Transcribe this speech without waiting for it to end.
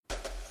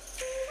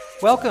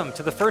Welcome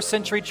to the First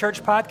Century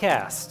Church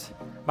Podcast.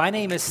 My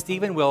name is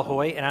Stephen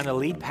Wilhoy, and I'm the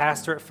lead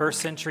pastor at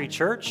First Century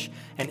Church,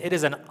 and it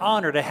is an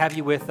honor to have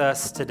you with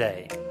us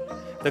today.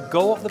 The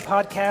goal of the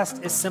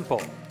podcast is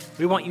simple.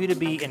 We want you to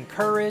be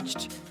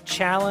encouraged,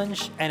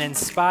 challenged, and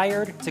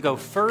inspired to go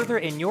further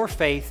in your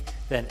faith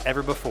than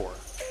ever before.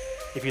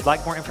 If you'd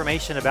like more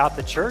information about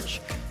the church,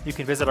 you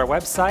can visit our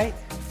website,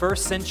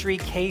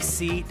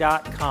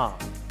 firstcenturykc.com.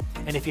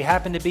 And if you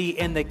happen to be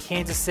in the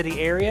Kansas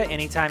City area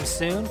anytime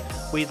soon,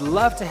 we'd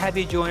love to have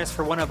you join us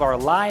for one of our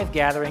live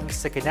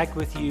gatherings to connect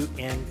with you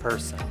in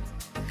person.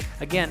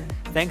 Again,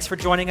 thanks for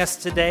joining us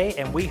today,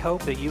 and we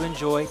hope that you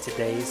enjoy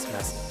today's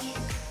message.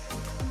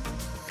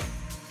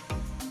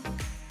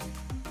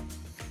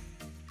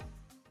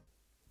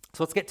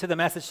 So let's get to the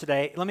message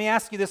today. Let me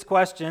ask you this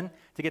question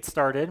to get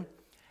started.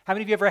 How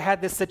many of you ever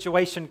had this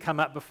situation come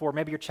up before?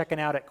 Maybe you're checking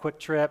out at Quick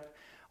Trip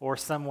or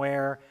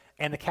somewhere,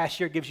 and the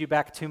cashier gives you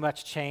back too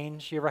much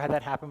change. You ever had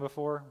that happen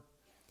before?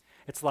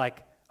 It's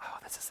like, oh,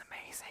 this is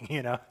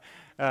amazing,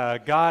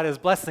 God is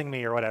blessing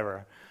me or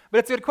whatever. But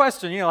it's a good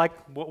question, like,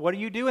 what do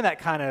you do in that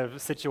kind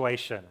of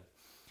situation?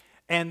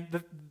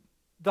 And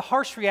the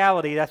harsh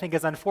reality that I think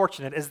is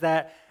unfortunate is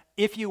that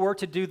if you were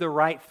to do the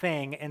right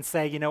thing and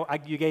say,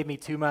 you gave me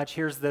too much,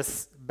 here's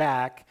this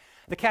back,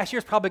 the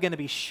cashier's probably going to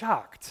be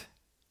shocked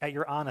at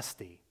your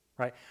honesty.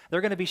 Right?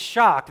 They're going to be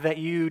shocked that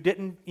you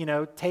didn't,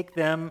 take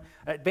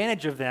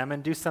advantage of them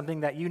and do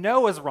something that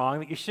is wrong,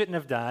 that you shouldn't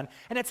have done.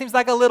 And it seems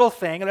like a little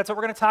thing, and that's what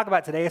we're going to talk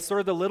about today, is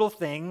sort of the little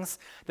things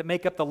that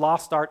make up the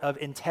lost art of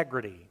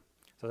integrity.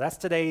 So that's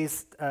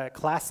today's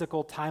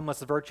classical,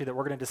 timeless virtue that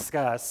we're going to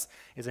discuss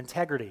is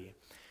integrity.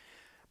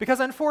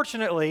 Because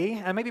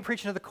unfortunately, I may be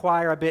preaching to the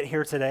choir a bit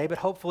here today, but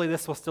hopefully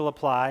this will still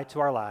apply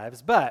to our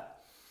lives.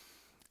 But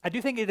I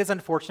do think it is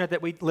unfortunate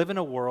that we live in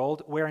a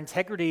world where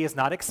integrity is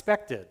not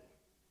expected.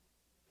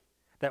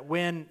 That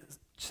when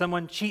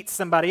someone cheats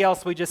somebody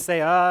else, we just say,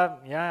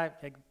 yeah,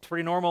 it's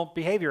pretty normal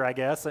behavior, I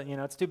guess.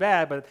 It's too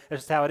bad, but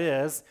that's just how it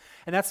is.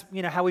 And that's,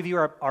 how we view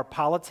our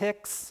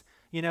politics.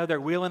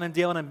 They're wheeling and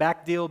dealing in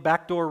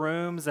backdoor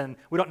rooms, and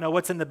we don't know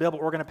what's in the bill,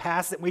 but we're going to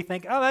pass it. And we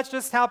think, that's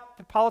just how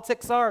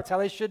politics are. It's how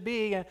they should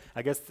be. And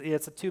I guess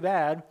it's too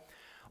bad.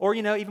 Or,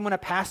 even when a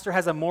pastor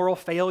has a moral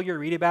failure,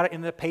 read about it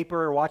in the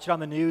paper or watch it on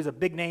the news, a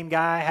big-name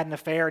guy had an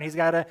affair and he's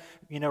got to,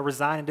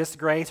 resign in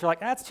disgrace. You're like,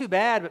 that's too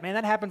bad, but man,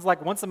 that happens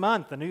like once a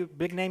month. A new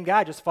big-name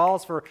guy just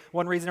falls for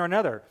one reason or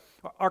another.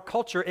 Our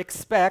culture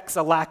expects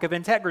a lack of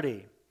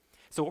integrity.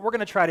 So what we're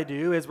going to try to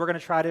do is we're going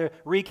to try to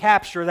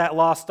recapture that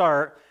lost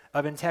art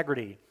of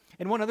integrity.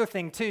 And one other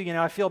thing, too,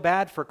 I feel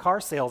bad for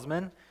car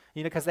salesmen,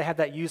 because they have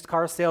that used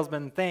car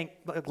salesman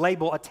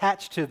label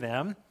attached to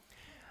them.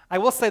 I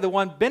will say the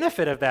one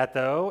benefit of that,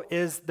 though,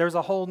 is there's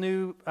a whole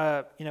new,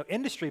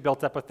 industry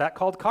built up with that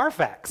called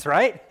Carfax,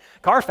 right?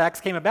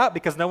 Carfax came about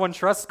because no one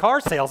trusts car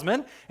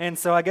salesmen, and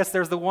so I guess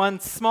there's the one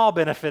small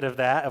benefit of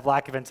that, of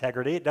lack of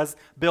integrity. It does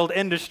build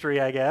industry,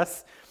 I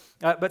guess.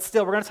 But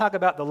still, we're going to talk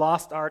about the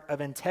lost art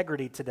of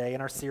integrity today in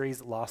our series,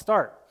 Lost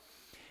Art.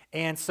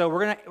 And so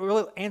we're going to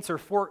really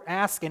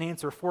ask and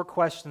answer four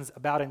questions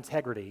about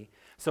integrity.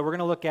 So we're going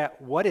to look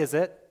at what is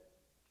it,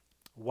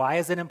 why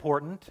is it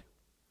important,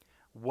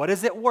 what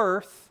is it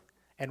worth,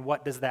 and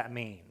what does that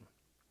mean?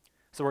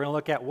 So we're going to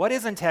look at what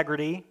is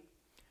integrity,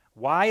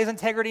 why is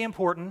integrity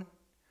important,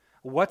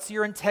 what's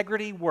your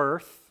integrity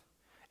worth,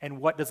 and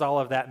what does all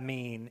of that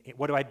mean?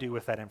 What do I do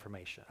with that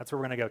information? That's where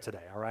we're going to go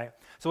today, all right?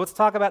 So let's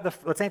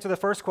answer the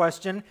first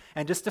question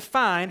and just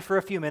define for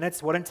a few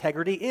minutes what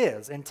integrity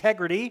is.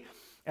 Integrity,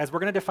 as we're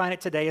going to define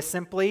it today, is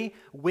simply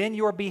when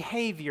your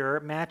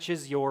behavior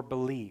matches your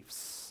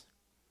beliefs.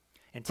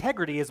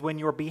 Integrity is when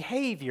your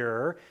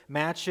behavior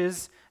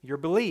matches your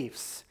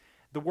beliefs.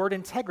 The word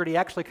integrity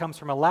actually comes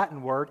from a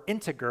Latin word,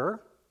 integer,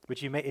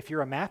 which if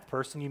you're a math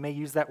person, you may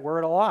use that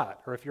word a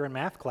lot. Or if you're in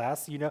math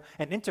class,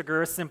 an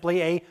integer is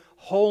simply a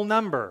whole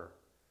number.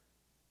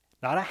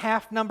 Not a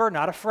half number,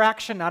 not a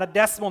fraction, not a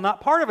decimal, not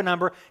part of a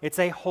number. It's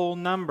a whole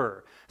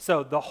number.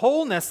 So the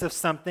wholeness of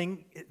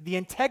something, the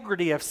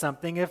integrity of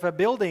something, if a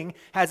building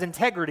has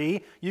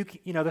integrity,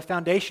 the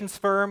foundation's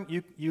firm,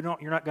 you're not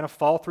going to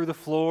fall through the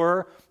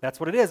floor. That's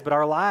what it is. But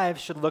our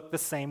lives should look the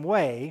same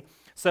way.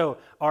 So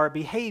our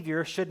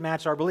behavior should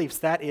match our beliefs.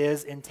 That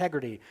is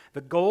integrity.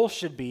 The goal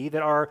should be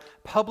that our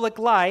public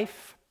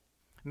life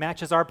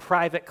matches our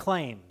private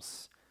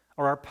claims,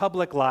 or our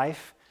public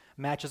life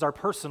matches our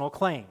personal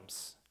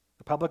claims.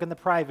 The public and the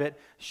private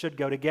should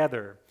go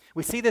together.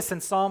 We see this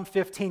in Psalm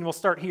 15. We'll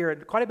start here.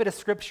 Quite a bit of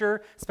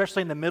scripture,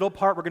 especially in the middle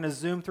part. We're going to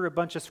zoom through a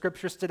bunch of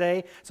scriptures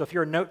today. So if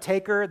you're a note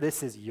taker,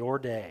 this is your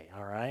day,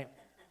 all right?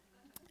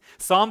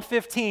 Psalm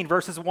 15,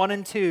 verses 1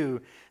 and 2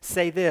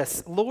 say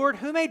this, Lord,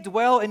 who may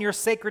dwell in your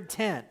sacred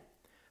tent?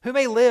 Who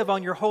may live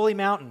on your holy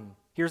mountain?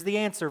 Here's the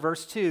answer,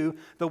 verse 2.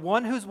 The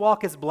one whose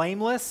walk is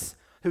blameless,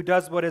 who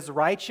does what is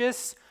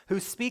righteous, who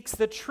speaks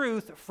the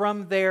truth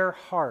from their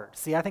heart.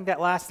 See, I think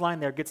that last line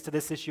there gets to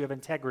this issue of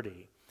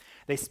integrity.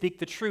 They speak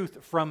the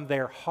truth from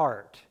their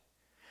heart.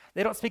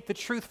 They don't speak the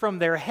truth from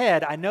their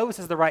head. I know this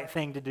is the right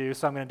thing to do,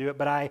 so I'm going to do it,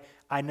 but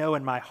I know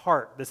in my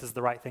heart this is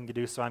the right thing to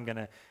do, so I'm going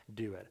to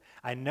do it.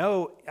 I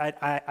know,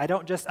 I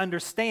don't just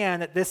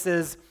understand that this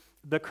is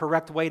the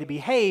correct way to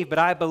behave, but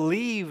I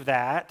believe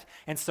that,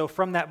 and so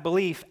from that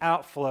belief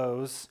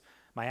outflows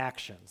my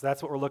actions.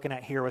 That's what we're looking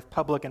at here with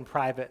public and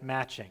private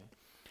matching.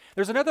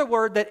 There's another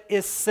word that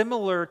is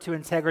similar to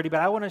integrity,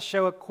 but I want to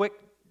show a quick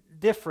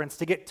difference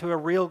to get to a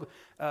real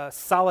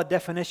solid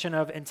definition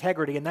of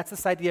integrity, and that's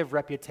this idea of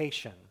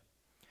reputation.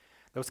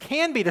 Those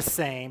can be the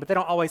same, but they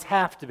don't always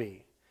have to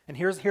be. And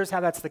here's how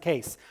that's the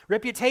case.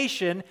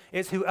 Reputation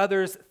is who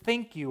others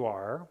think you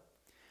are,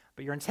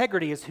 but your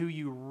integrity is who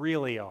you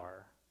really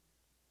are.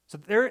 So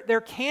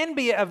there can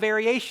be a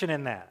variation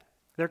in that.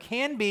 There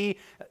can be,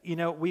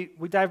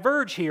 we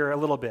diverge here a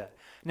little bit.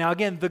 Now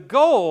again, the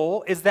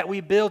goal is that we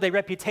build a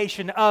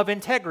reputation of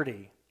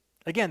integrity.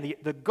 Again,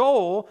 the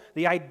goal,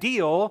 the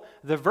ideal,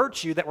 the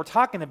virtue that we're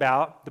talking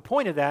about, the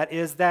point of that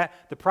is that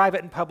the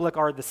private and public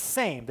are the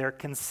same. They're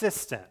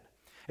consistent.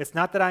 It's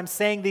not that I'm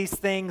saying these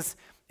things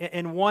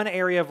in one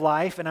area of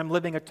life and I'm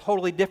living a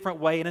totally different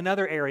way in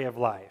another area of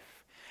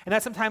life. And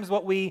that's sometimes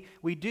what we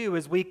do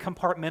is we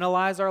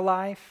compartmentalize our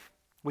life.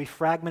 We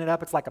fragment it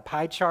up. It's like a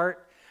pie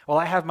chart. Well,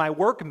 I have my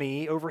work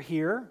me over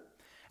here.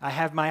 I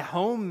have my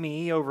home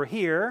me over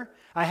here.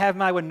 I have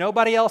my when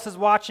nobody else is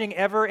watching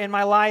ever in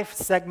my life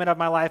segment of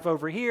my life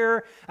over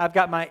here. I've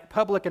got my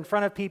public in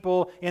front of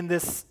people in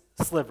this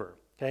sliver,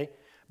 okay?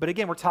 But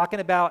again, we're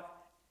talking about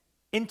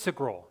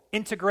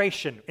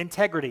integration,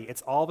 integrity.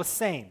 It's all the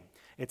same.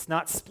 It's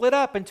not split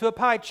up into a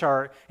pie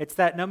chart. It's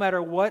that no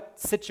matter what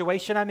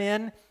situation I'm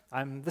in,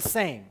 I'm the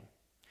same.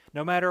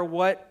 No matter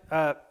what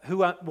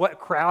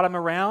crowd I'm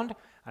around,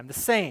 I'm the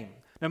same.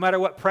 No matter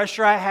what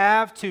pressure I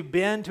have to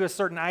bend to a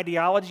certain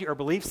ideology or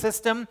belief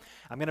system,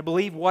 I'm going to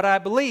believe what I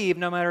believe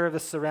no matter the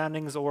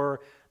surroundings or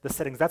the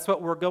settings. That's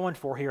what we're going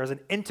for here is an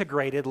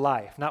integrated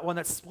life, not one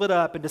that's split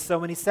up into so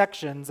many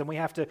sections and we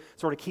have to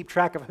sort of keep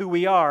track of who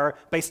we are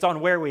based on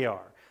where we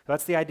are. So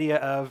that's the idea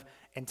of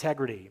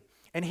integrity.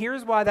 And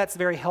here's why that's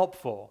very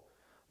helpful.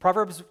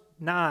 Proverbs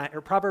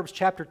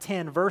chapter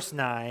 10, verse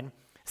 9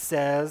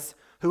 says,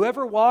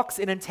 "Whoever walks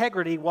in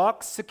integrity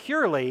walks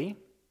securely,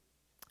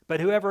 but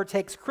whoever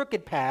takes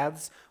crooked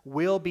paths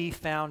will be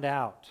found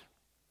out."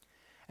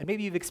 And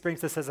maybe you've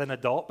experienced this as an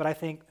adult, but I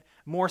think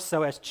more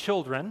so as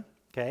children,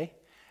 okay?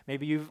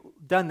 Maybe you've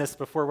done this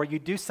before where you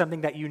do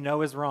something that you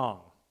know is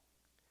wrong,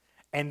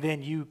 and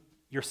then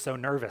you're so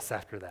nervous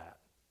after that.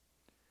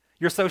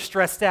 You're so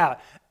stressed out.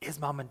 Is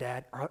mom and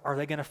dad, are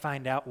they going to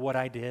find out what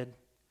I did?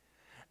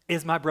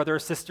 Is my brother or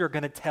sister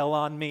going to tell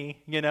on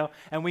me,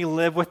 And we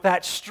live with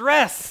that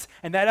stress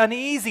and that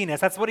uneasiness.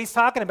 That's what he's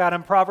talking about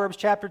in Proverbs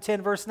chapter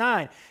 10, verse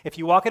 9. If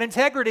you walk in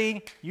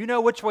integrity, you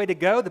know which way to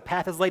go. The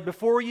path is laid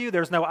before you.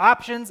 There's no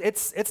options.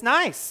 It's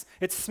nice.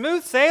 It's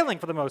smooth sailing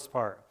for the most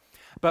part.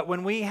 But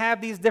when we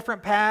have these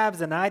different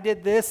paths, and I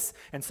did this,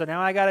 and so now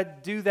I got to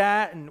do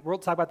that, and we'll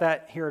talk about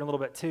that here in a little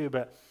bit too,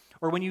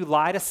 or when you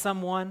lie to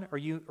someone or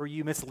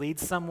you mislead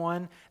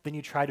someone, then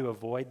you try to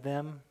avoid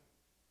them.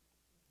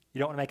 You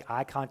don't want to make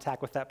eye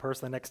contact with that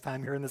person the next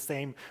time you're in the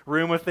same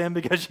room with them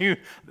because you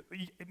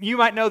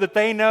might know that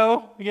they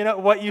know,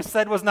 what you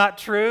said was not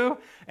true,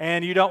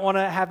 and you don't want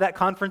to have that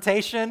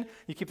confrontation.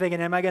 You keep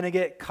thinking, am I going to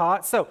get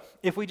caught? So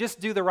if we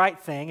just do the right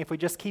thing, if we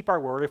just keep our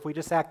word, if we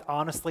just act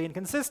honestly and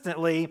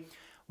consistently,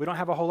 we don't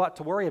have a whole lot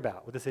to worry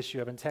about with this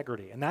issue of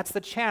integrity. And that's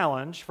the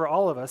challenge for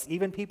all of us.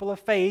 Even people of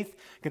faith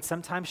can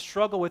sometimes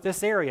struggle with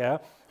this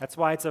area. That's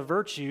why it's a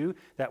virtue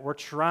that we're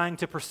trying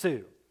to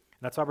pursue.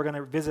 That's why we're going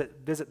to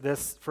visit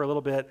this for a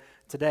little bit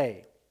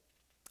today.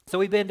 So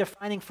we've been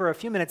defining for a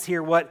few minutes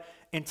here what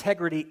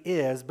integrity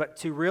is, but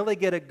to really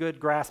get a good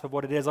grasp of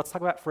what it is, let's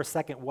talk about for a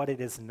second what it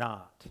is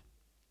not.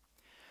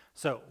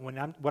 So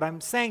what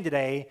I'm saying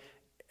today,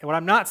 and what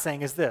I'm not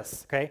saying is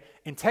this, okay?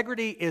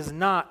 Integrity is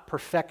not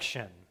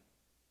perfection.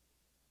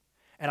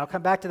 And I'll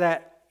come back to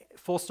that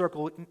full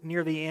circle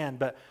near the end,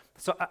 but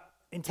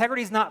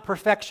integrity is not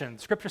perfection.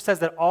 Scripture says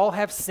that all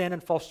have sinned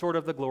and fall short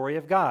of the glory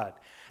of God.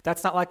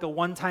 That's not like a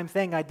one-time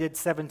thing I did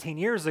 17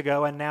 years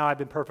ago and now I've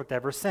been perfect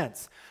ever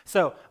since.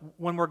 So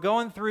when we're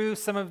going through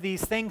some of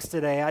these things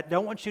today, I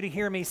don't want you to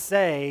hear me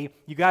say,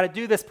 you got to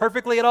do this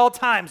perfectly at all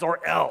times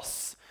or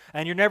else.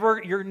 And you're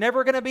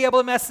never going to be able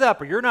to mess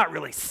up or you're not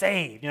really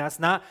saved. That's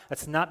not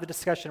the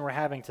discussion we're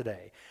having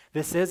today.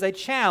 This is a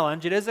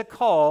challenge. It is a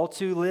call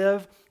to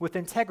live with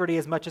integrity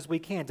as much as we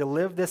can, to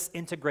live this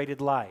integrated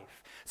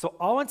life. So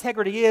all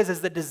integrity is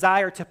the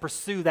desire to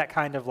pursue that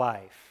kind of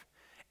life.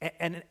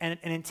 An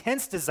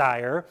intense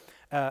desire,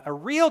 a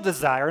real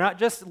desire, not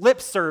just lip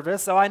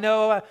service. So I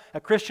know a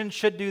Christian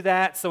should do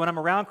that, so when I'm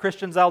around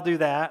Christians, I'll do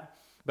that.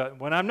 But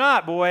when I'm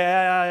not,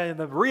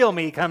 the real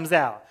me comes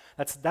out.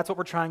 That's what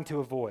we're trying to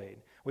avoid.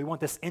 We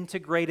want this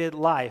integrated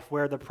life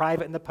where the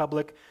private and the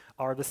public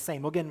are the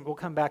same. Again, we'll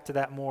come back to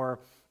that more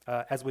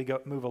as we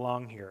move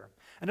along here.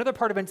 Another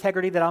part of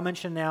integrity that I'll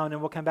mention now and then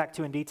we'll come back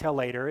to in detail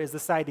later is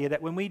this idea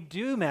that when we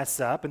do mess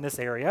up in this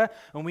area,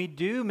 when we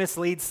do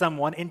mislead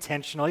someone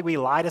intentionally, we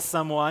lie to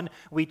someone,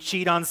 we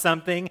cheat on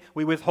something,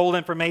 we withhold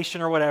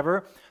information or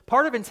whatever,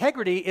 part of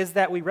integrity is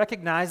that we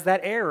recognize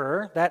that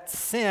error, that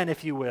sin,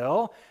 if you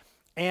will,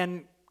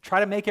 and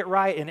try to make it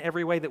right in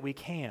every way that we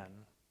can.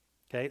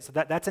 Okay, so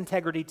that's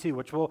integrity too,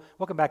 which we'll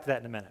come back to that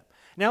in a minute.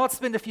 Now let's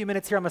spend a few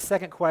minutes here on the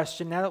second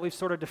question, now that we've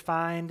sort of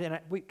defined, and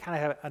we kind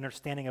of have an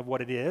understanding of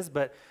what it is,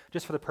 but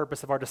just for the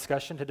purpose of our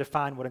discussion to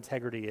define what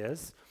integrity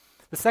is.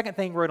 The second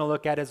thing we're going to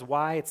look at is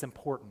why it's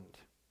important.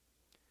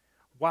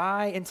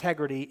 Why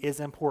integrity is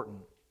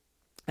important.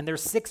 And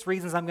there's 6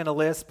 reasons I'm going to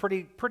list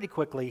pretty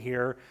quickly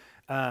here.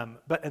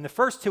 But in the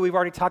first 2, we've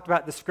already talked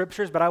about the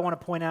scriptures, but I want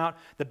to point out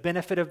the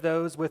benefit of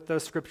those with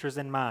those scriptures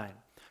in mind.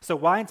 So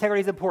why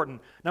integrity is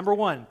important? Number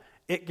 1,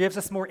 it gives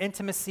us more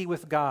intimacy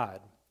with God.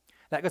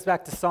 That goes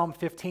back to Psalm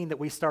 15 that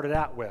we started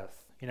out with.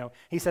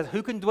 He says,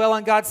 who can dwell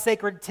on God's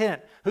sacred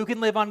tent? Who can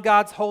live on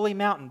God's holy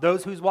mountain?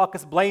 Those whose walk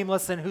is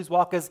blameless and whose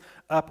walk is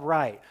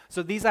upright.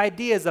 So these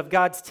ideas of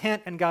God's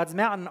tent and God's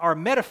mountain are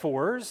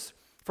metaphors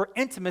for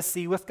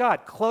intimacy with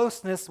God,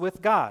 closeness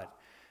with God.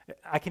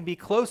 I can be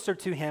closer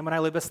to him when I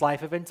live this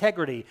life of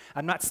integrity.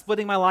 I'm not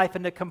splitting my life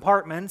into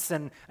compartments,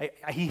 and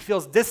he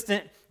feels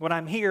distant when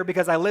I'm here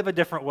because I live a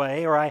different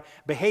way, or I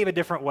behave a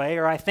different way,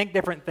 or I think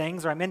different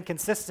things, or I'm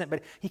inconsistent,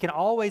 but he can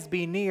always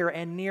be near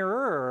and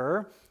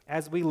nearer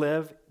as we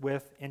live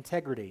with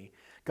integrity.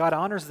 God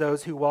honors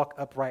those who walk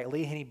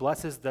uprightly, and he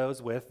blesses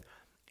those with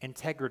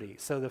integrity.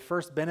 So the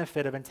first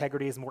benefit of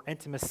integrity is more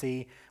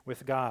intimacy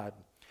with God.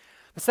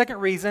 The second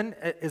reason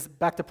is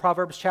back to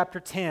Proverbs chapter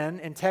 10.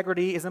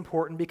 Integrity is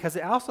important because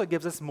it also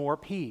gives us more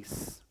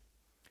peace.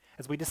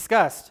 As we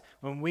discussed,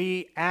 when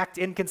we act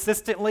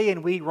inconsistently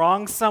and we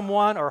wrong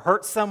someone or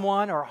hurt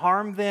someone or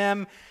harm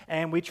them,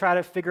 and we try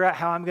to figure out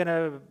how I'm going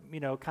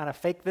to, kind of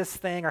fake this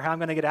thing or how I'm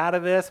going to get out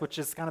of this, which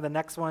is kind of the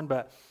next one.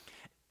 But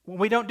when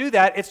we don't do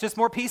that, it's just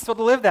more peaceful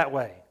to live that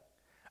way.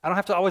 I don't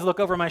have to always look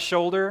over my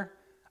shoulder.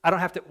 I don't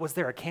have to, was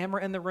there a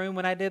camera in the room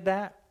when I did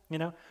that?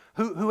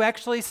 Who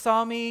actually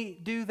saw me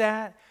do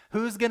that?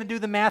 Who's going to do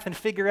the math and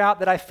figure out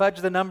that I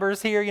fudged the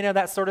numbers here?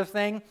 That sort of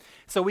thing.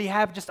 So we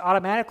have just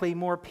automatically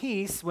more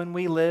peace when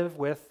we live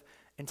with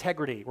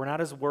integrity. We're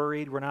not as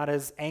worried. We're not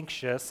as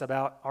anxious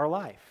about our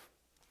life.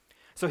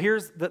 So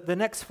here's the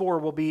next 4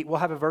 we'll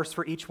have a verse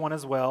for each one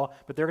as well,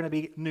 but they're going to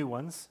be new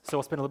ones, so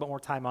we'll spend a little bit more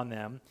time on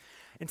them.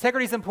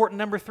 Integrity is important,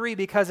 number 3,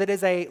 because it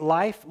is a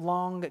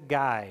lifelong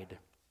guide.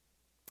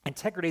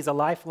 Integrity is a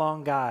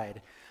lifelong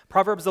guide.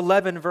 Proverbs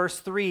 11, verse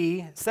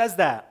 3 says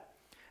that.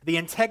 The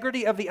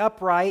integrity of the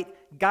upright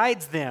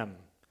guides them,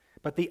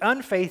 but the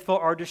unfaithful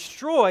are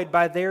destroyed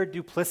by their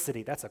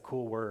duplicity. That's a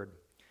cool word.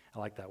 I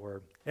like that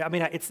word. I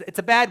mean, it's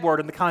a bad word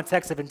in the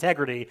context of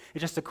integrity.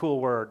 It's just a cool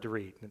word to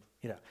read.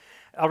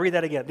 I'll read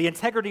that again. The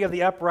integrity of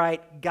the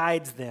upright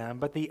guides them,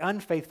 but the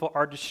unfaithful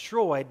are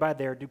destroyed by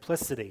their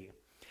duplicity.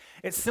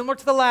 It's similar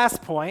to the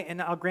last point,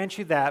 and I'll grant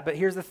you that, but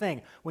here's the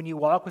thing. When you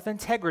walk with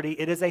integrity,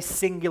 it is a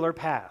singular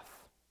path.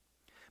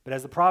 But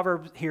as the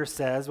proverb here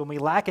says, when we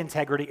lack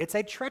integrity, it's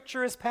a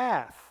treacherous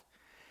path.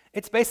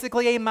 It's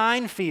basically a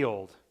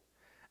minefield.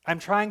 I'm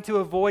trying to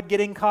avoid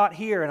getting caught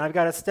here, and I've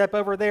got to step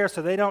over there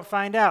so they don't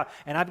find out.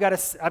 And I've got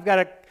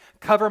to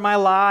cover my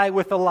lie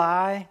with a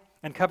lie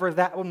and cover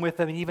that one with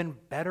an even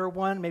better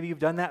one. Maybe you've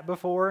done that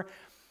before.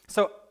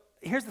 So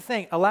here's the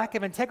thing. A lack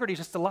of integrity is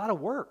just a lot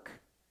of work,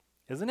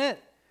 isn't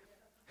it?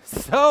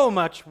 So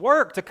much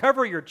work to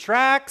cover your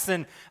tracks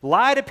and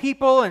lie to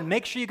people and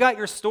make sure you got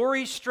your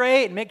story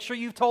straight and make sure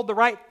you've told the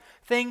right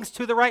things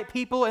to the right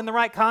people in the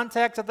right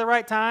context at the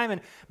right time.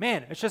 And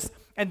man, it's just,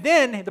 and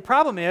then the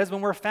problem is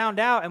when we're found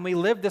out and we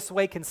live this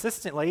way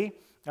consistently,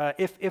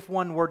 if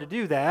one were to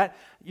do that,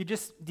 you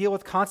just deal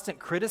with constant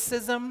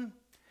criticism.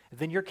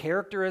 Then your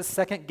character is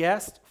second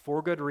guessed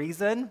for good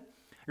reason.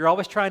 You're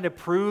always trying to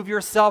prove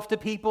yourself to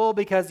people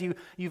because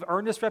you've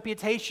earned this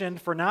reputation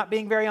for not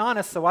being very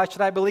honest, so why should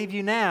I believe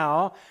you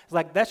now? It's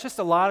like, that's just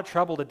a lot of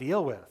trouble to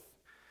deal with.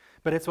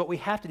 But it's what we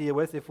have to deal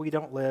with if we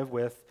don't live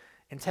with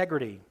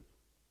integrity.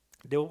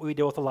 We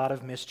deal with a lot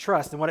of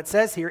mistrust. And what it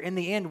says here, in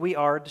the end, we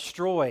are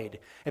destroyed.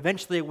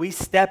 Eventually, we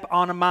step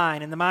on a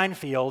mine in the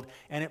minefield,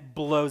 and it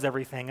blows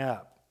everything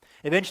up.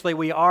 Eventually,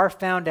 we are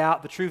found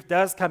out. The truth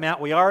does come out.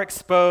 We are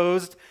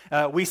exposed.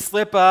 We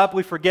slip up.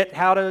 We forget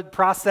how to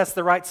process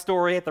the right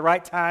story at the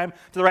right time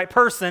to the right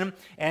person,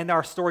 and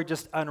our story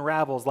just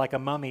unravels like a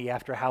mummy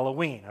after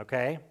Halloween,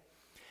 okay?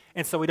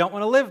 And so we don't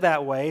want to live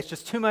that way. It's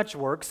just too much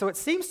work. So it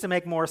seems to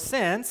make more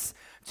sense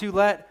to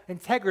let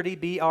integrity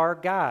be our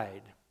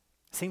guide.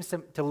 It seems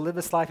to live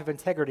this life of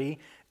integrity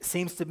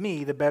seems to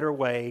me the better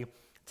way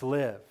to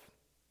live.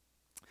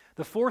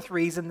 The fourth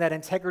reason that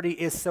integrity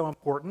is so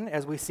important,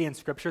 as we see in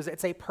scriptures,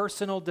 it's a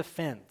personal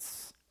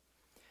defense.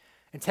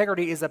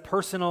 Integrity is a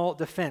personal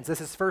defense. This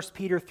is 1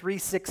 Peter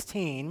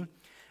 3:16.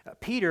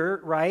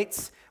 Peter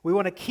writes, we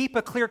want to keep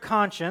a clear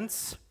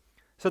conscience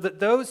so that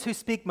those who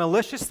speak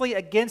maliciously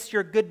against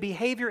your good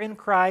behavior in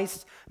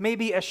Christ may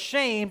be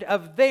ashamed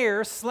of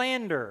their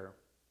slander.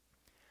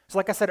 So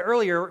like I said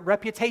earlier,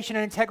 reputation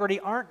and integrity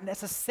aren't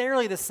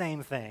necessarily the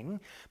same thing,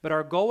 but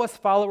our goal as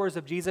followers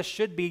of Jesus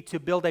should be to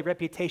build a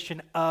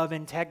reputation of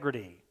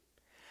integrity.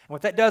 And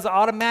what that does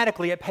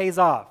automatically, it pays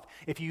off.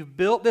 If you've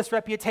built this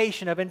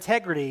reputation of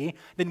integrity,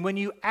 then when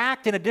you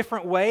act in a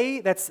different way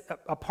that's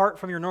apart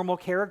from your normal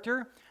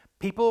character,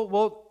 people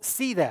will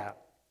see that,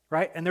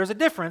 right? And there's a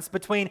difference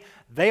between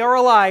they are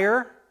a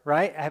liar,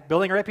 right,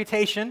 building a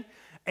reputation,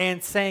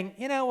 and saying,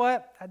 you know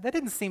what, that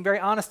didn't seem very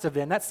honest of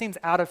them. That seems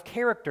out of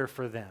character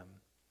for them.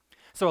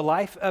 So a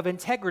life of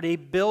integrity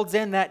builds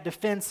in that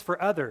defense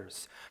for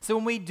others. So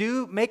when we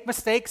do make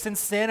mistakes and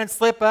sin and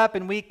slip up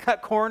and we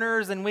cut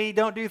corners and we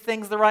don't do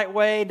things the right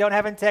way and don't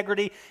have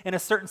integrity in a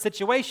certain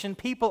situation,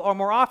 people are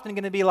more often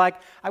going to be like,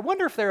 I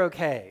wonder if they're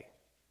okay.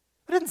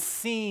 It doesn't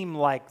seem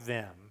like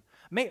them.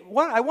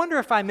 I wonder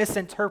if I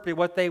misinterpreted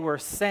what they were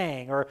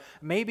saying, or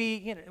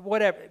maybe,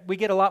 whatever. We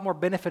get a lot more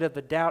benefit of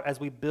the doubt as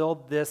we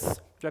build this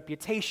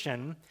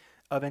reputation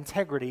of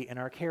integrity in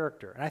our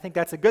character. And I think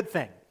that's a good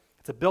thing.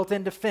 It's a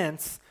built-in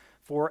defense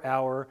for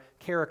our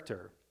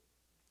character.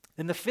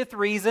 And the fifth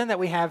reason that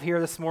we have here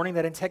this morning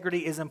that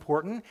integrity is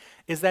important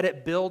is that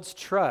it builds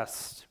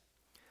trust.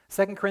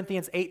 2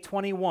 Corinthians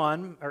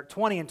 8:21, or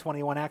 20 and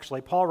 21 actually,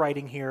 Paul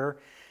writing here,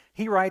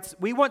 he writes,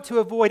 we want to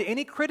avoid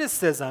any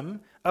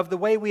criticism of the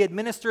way we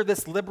administer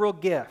this liberal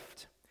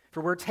gift,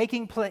 for we're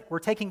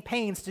taking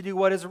pains to do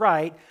what is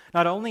right,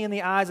 not only in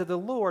the eyes of the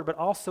Lord, but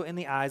also in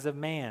the eyes of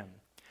man.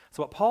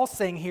 So what Paul's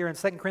saying here in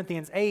 2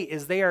 Corinthians 8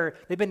 is they've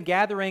been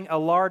gathering a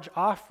large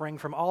offering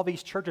from all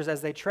these churches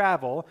as they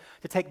travel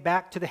to take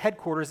back to the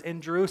headquarters in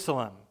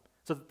Jerusalem.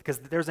 So because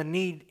there's a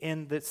need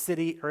in the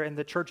city or in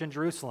the church in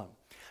Jerusalem.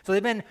 So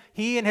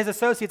he and his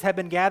associates have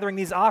been gathering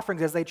these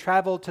offerings as they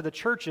traveled to the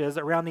churches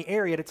around the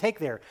area to take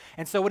there.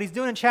 And so what he's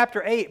doing in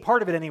chapter 8,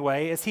 part of it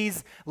anyway, is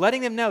he's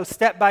letting them know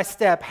step by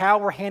step how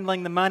we're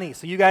handling the money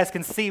so you guys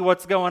can see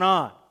what's going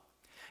on.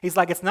 He's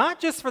like, it's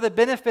not just for the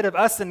benefit of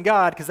us and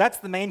God, because that's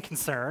the main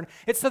concern.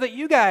 It's so that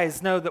you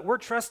guys know that we're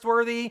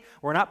trustworthy.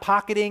 We're not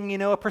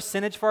pocketing, a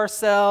percentage for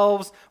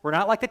ourselves. We're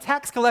not like the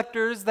tax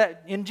collectors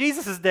that in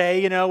Jesus'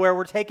 day, where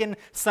we're taking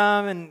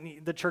some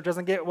and the church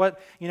doesn't get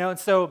what, And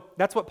so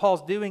that's what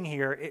Paul's doing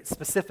here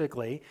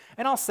specifically.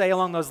 And I'll say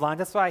along those lines,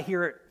 that's why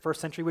here at First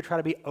Century we try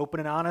to be open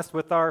and honest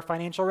with our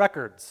financial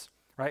records,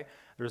 right?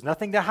 There's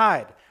nothing to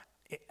hide.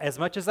 As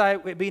much as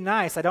it'd be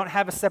nice, I don't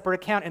have a separate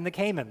account in the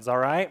Caymans, all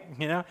right?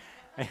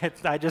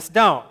 I just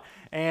don't.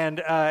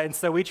 And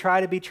so we try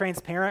to be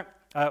transparent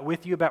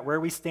with you about where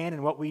we stand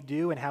and what we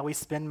do and how we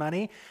spend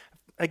money.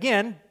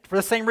 Again, for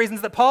the same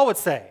reasons that Paul would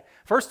say.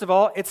 First of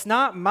all, it's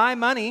not my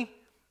money.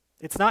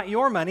 It's not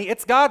your money.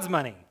 It's God's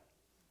money.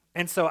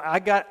 And so I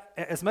got,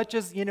 as much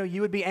as,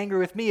 you would be angry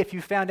with me if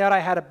you found out I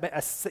had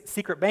a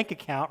secret bank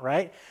account,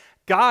 right?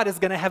 God is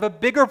going to have a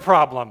bigger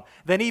problem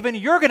than even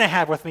you're going to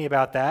have with me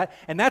about that.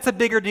 And that's a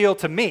bigger deal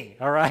to me,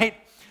 all right?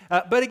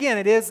 But again,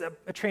 it is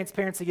a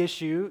transparency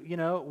issue,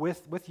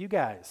 with you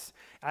guys.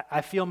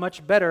 I feel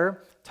much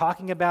better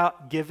talking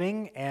about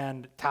giving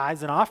and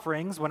tithes and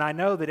offerings when I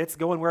know that it's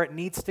going where it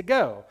needs to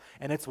go,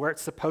 and it's where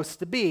it's supposed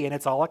to be, and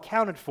it's all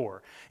accounted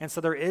for. And so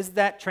there is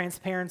that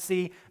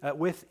transparency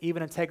with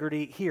even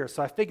integrity here.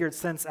 So I figured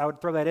since I would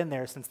throw that in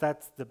there, since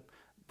that's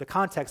the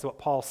context of what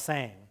Paul's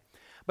saying.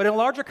 But in a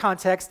larger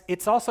context,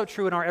 it's also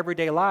true in our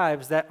everyday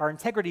lives that our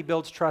integrity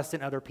builds trust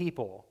in other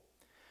people.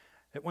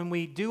 That when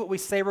we do what we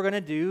say we're going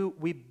to do,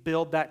 we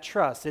build that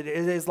trust. It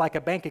is like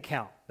a bank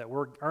account that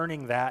we're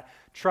earning that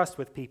trust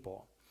with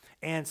people.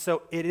 And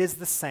so it is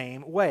the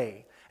same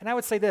way. And I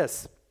would say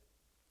this,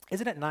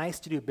 isn't it nice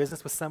to do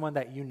business with someone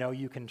that you know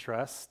you can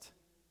trust?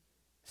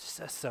 It's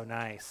just so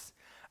nice.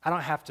 I don't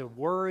have to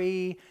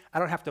worry. I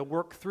don't have to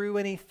work through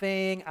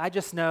anything. I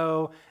just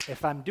know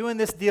if I'm doing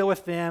this deal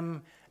with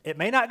them, it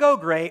may not go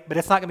great, but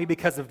it's not going to be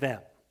because of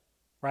them,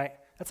 right?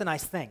 That's a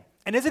nice thing.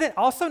 And isn't it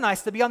also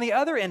nice to be on the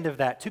other end of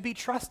that, to be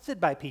trusted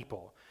by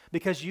people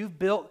because you've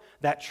built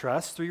that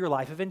trust through your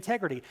life of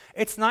integrity?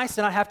 It's nice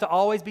to not have to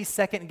always be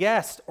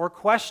second-guessed or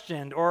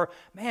questioned or,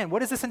 man,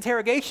 what is this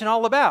interrogation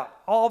all about?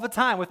 All the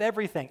time with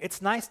everything.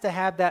 It's nice to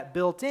have that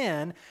built in,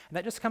 and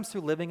that just comes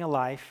through living a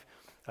life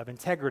of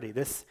integrity.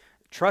 This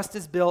trust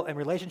is built and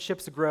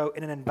relationships grow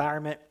in an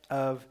environment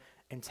of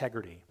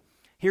integrity.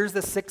 Here's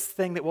the sixth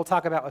thing that we'll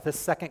talk about with this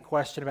second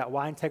question about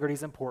why integrity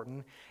is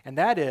important, and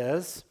that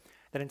is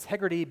that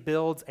integrity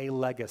builds a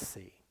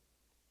legacy.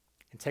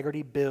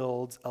 Integrity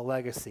builds a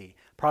legacy.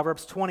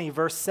 Proverbs 20,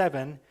 verse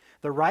 7,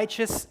 the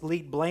righteous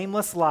lead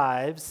blameless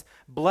lives.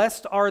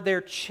 Blessed are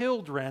their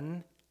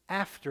children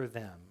after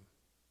them.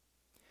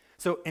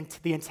 So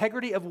the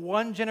integrity of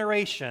one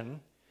generation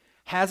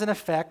has an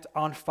effect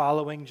on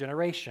following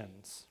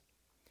generations.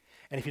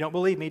 And if you don't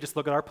believe me, just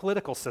look at our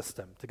political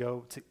system.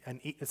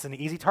 It's an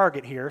easy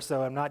target here,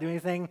 so I'm not doing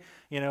anything,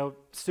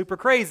 super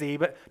crazy,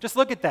 but just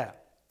look at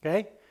that,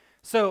 okay?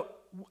 So,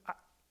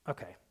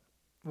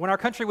 when our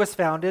country was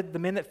founded, the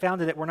men that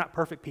founded it were not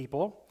perfect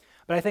people,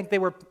 but I think they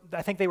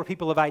were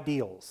people of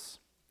ideals.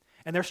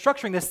 And they're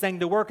structuring this thing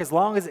to work as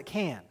long as it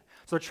can.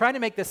 So they're trying to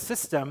make this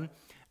system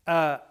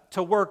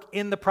to work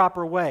in the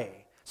proper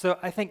way. So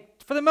I think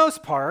For the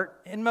most part,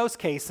 in most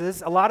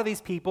cases, a lot of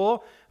these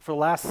people for the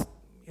last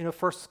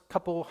first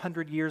couple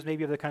hundred years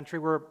maybe of the country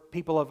were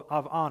people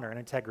of honor and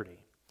integrity.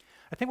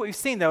 I think what we've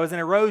seen, though, is an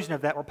erosion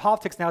of that, where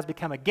politics now has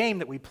become a game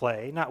that we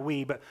play, not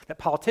we, but that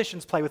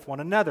politicians play with one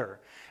another.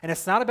 And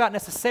it's not about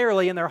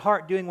necessarily in their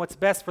heart doing what's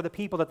best for the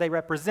people that they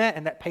represent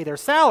and that pay their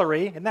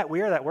salary, isn't that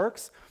weird? That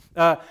works.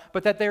 But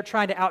that they're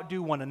trying to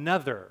outdo one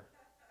another.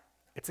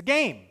 It's a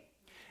game.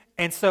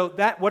 And so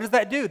what does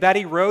that do? That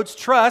erodes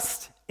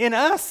trust in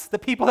us, the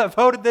people that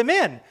voted them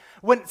in.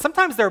 When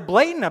sometimes they're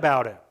blatant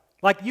about it.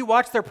 Like you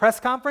watch their press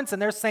conference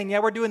and they're saying, yeah,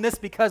 we're doing this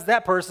because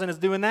that person is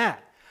doing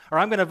that. Or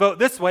I'm going to vote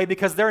this way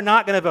because they're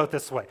not going to vote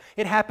this way.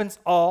 It happens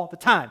all the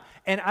time.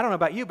 And I don't know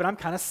about you, but I'm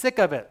kind of sick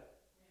of it.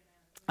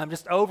 I'm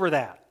just over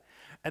that.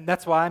 And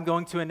that's why I'm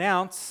going to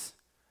announce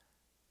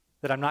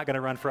that I'm not going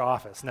to run for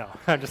office. No,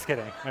 I'm just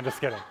kidding.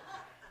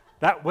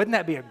 Wouldn't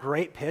that be a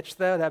great pitch,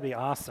 though? That'd be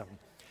awesome.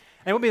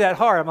 And it wouldn't be that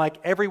hard. I'm like,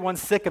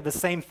 everyone's sick of the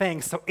same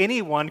thing, so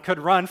anyone could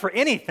run for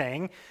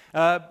anything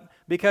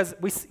because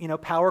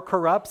power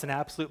corrupts, and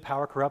absolute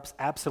power corrupts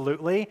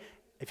absolutely.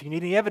 If you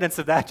need any evidence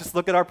of that, just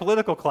look at our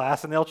political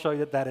class, and they'll show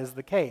you that is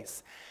the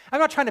case. I'm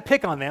not trying to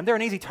pick on them. They're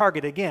an easy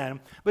target again,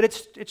 but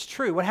it's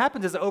true. What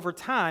happens is over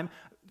time,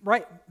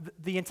 right,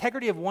 the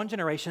integrity of one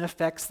generation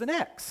affects the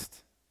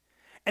next.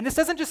 And this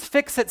doesn't just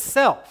fix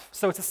itself.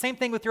 So it's the same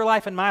thing with your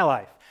life and my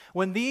life.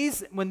 When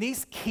these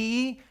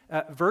key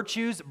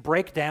virtues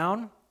break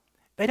down,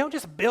 they don't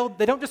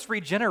just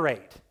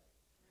regenerate.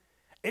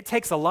 It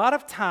takes a lot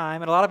of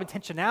time and a lot of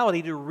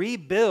intentionality to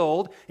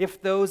rebuild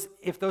if those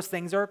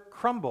things are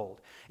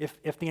crumbled.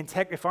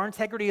 If our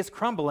integrity is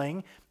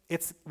crumbling,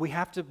 we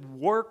have to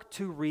work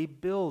to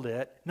rebuild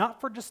it,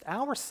 not for just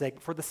our sake,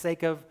 but for the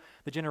sake of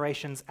the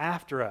generations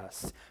after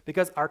us,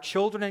 because our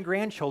children and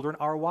grandchildren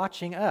are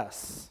watching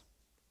us.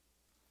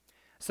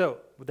 So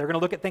they're going to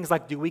look at things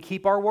like, do we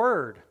keep our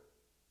word?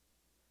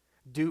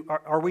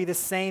 Are we the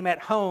same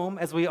at home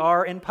as we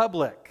are in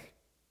public?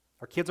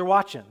 Our kids are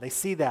watching. They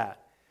see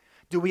that.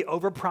 Do we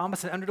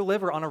overpromise and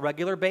underdeliver on a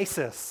regular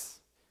basis?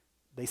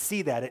 They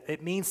see that.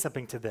 It means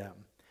something to them.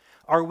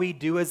 Are we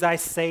do as I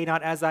say,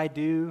 not as I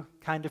do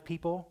kind of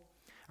people?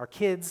 Our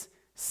kids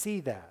see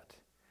that.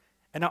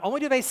 And not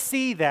only do they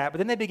see that, but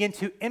then they begin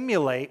to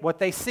emulate what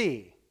they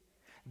see.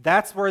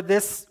 That's where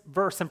this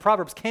verse in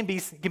Proverbs can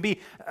be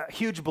a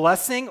huge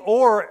blessing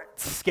or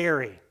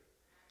scary,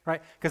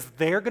 right? Because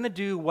they're going to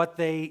do what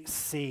they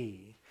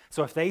see.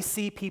 So if they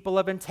see people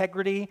of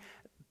integrity,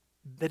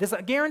 that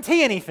doesn't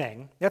guarantee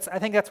anything. I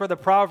think that's where the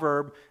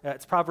proverb,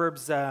 it's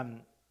Proverbs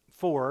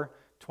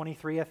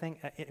 4:23, I think.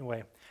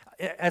 Anyway,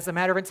 as a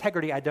matter of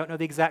integrity, I don't know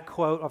the exact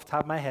quote off the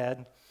top of my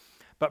head,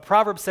 but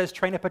Proverbs says,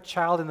 train up a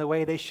child in the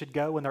way they should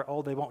go. When they're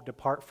old, they won't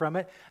depart from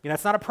it.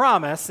 That's not a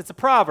promise, it's a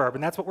proverb,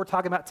 and that's what we're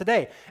talking about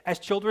today. As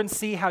children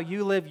see how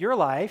you live your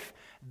life,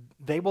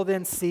 they will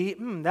then see,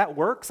 that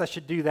works, I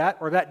should do that,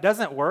 or that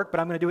doesn't work, but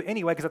I'm going to do it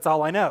anyway because that's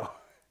all I know.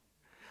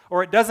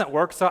 Or it doesn't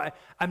work, so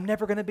I'm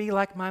never going to be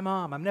like my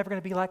mom. I'm never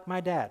going to be like my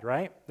dad,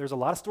 right? There's a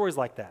lot of stories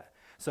like that.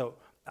 So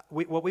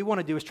what we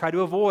want to do is try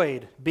to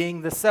avoid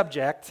being the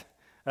subject,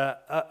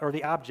 or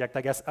the object,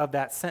 I guess, of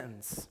that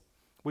sentence.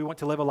 We want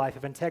to live a life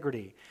of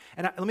integrity.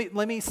 And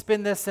let me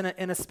spin this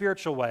in a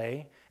spiritual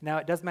way. Now,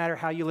 it does matter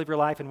how you live your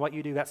life and what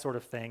you do, that sort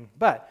of thing.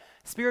 But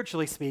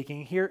spiritually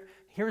speaking,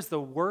 here's the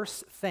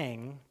worst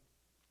thing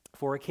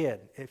for a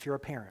kid, if you're a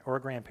parent or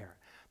a grandparent.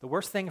 The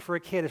worst thing for a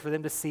kid is for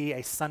them to see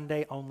a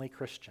Sunday-only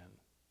Christian.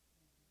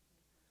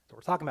 That's what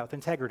we're talking about with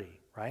integrity,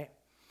 right?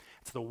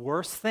 It's the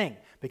worst thing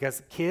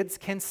because kids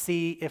can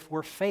see if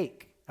we're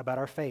fake about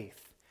our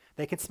faith.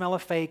 They can smell a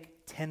fake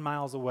 10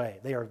 miles away.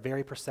 They are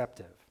very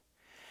perceptive.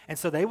 And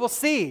so they will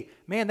see,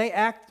 man, they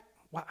act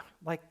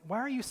like, why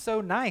are you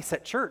so nice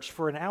at church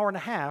for an hour and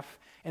a half,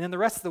 and then the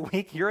rest of the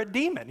week you're a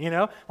demon,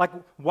 Like,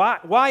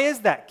 why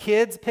is that?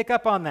 Kids pick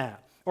up on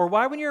that. Or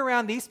why when you're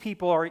around these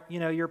people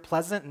you're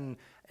pleasant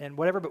and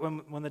whatever, but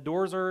when the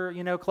doors are,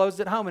 closed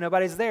at home and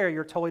nobody's there,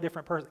 you're a totally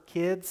different person.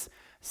 Kids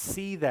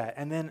see that,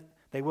 and then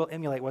they will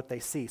emulate what they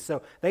see.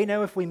 So they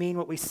know if we mean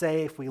what we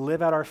say, if we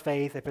live out our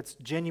faith, if it's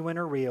genuine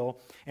or real,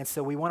 and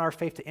so we want our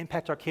faith to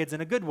impact our kids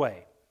in a good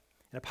way,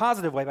 in a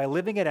positive way, by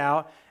living it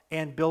out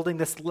and building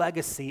this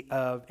legacy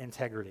of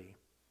integrity.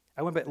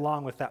 I went a bit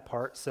long with that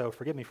part, so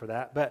forgive me for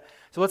that.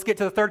 So let's get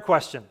to the third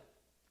question.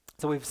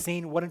 So we've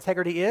seen what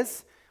integrity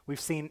is. We've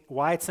seen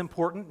why it's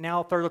important.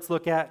 Now, third,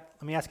 let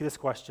me ask you this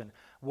question.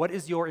 What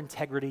is your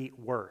integrity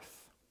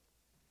worth?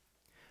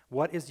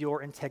 What is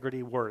your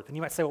integrity worth? And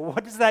you might say, well,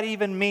 what does that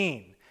even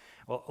mean?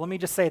 Well, let me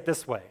just say it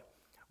this way.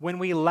 When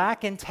we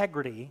lack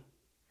integrity,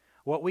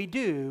 what we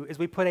do is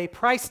we put a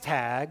price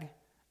tag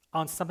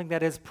on something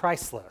that is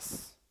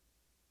priceless.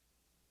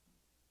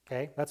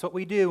 Okay? That's what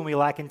we do when we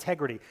lack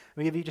integrity. Let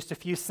me give you just a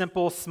few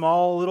simple,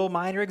 small, little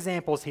minor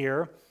examples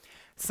here.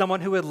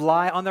 Someone who would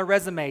lie on their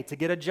resume to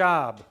get a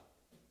job.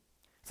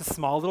 It's a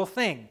small little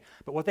thing.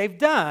 But what they've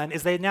done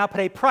is they've now put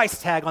a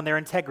price tag on their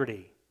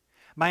integrity.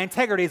 My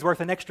integrity is worth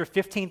an extra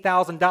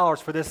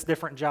 $15,000 for this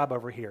different job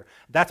over here.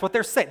 That's what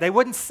they're saying. They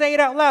wouldn't say it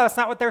out loud. That's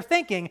not what they're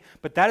thinking,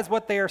 but that is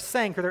what they are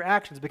saying through their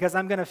actions. Because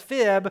I'm going to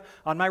fib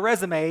on my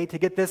resume to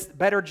get this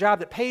better job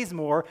that pays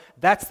more,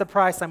 that's the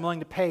price I'm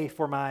willing to pay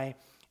for my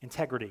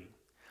integrity.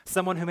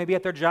 Someone who maybe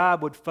at their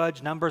job would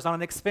fudge numbers on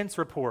an expense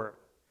report.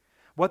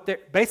 They're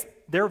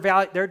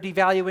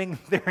devaluing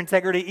their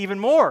integrity even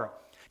more.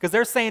 Because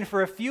they're saying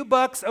for a few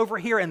bucks over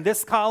here in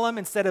this column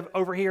instead of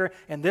over here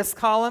in this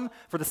column,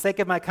 for the sake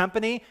of my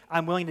company,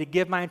 I'm willing to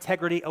give my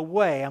integrity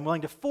away. I'm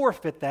willing to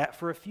forfeit that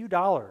for a few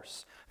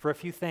dollars, for a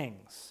few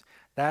things.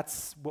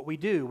 That's what we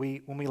do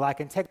when we lack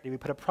integrity. We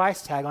put a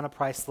price tag on a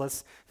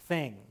priceless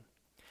thing.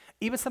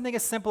 Even something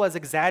as simple as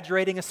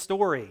exaggerating a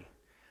story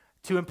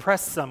to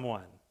impress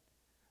someone.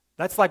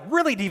 That's like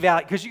really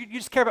devalued because you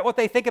just care about what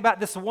they think about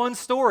this one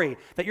story,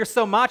 that you're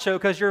so macho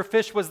because your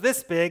fish was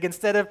this big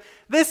instead of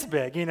this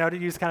big, to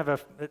use kind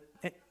of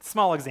a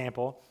small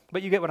example,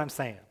 but you get what I'm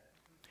saying.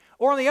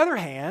 Or on the other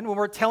hand, when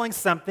we're telling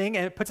something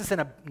and it puts us in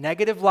a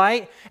negative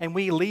light and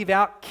we leave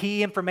out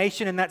key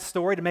information in that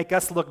story to make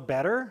us look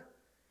better,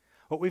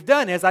 what we've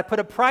done is I put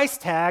a price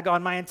tag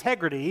on my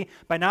integrity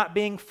by not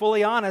being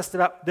fully honest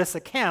about this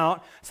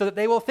account so that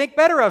they will think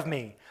better of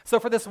me. So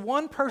for this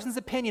one person's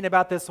opinion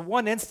about this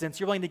one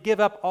instance, you're willing to give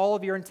up all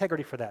of your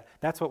integrity for that.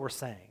 That's what we're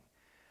saying.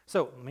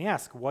 So let me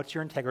ask, what's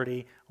your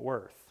integrity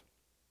worth?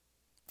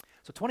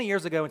 So 20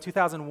 years ago in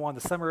 2001,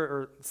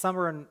 the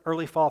summer and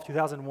early fall of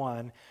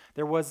 2001,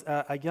 there was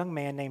a young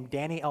man named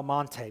Danny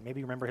Almonte.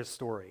 Maybe you remember his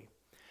story.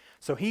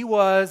 So he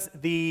was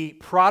the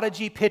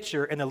prodigy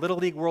pitcher in the Little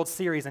League World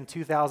Series in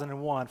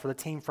 2001 for the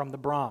team from the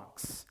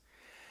Bronx.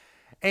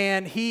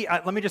 And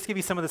let me just give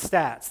you some of the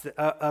stats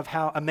of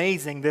how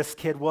amazing this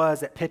kid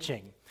was at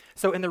pitching.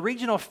 So in the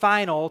regional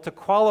final to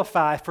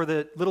qualify for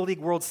the Little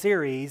League World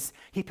Series,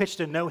 he pitched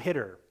a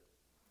no-hitter.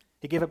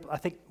 He gave up, I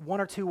think,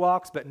 1 or 2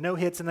 walks, but no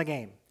hits in the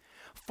game.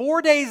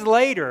 4 days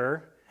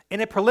later,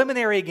 in a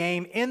preliminary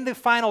game in the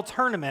final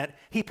tournament,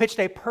 he pitched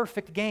a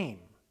perfect game.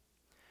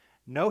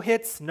 No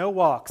hits, no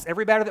walks.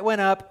 Every batter that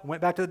went up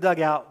went back to the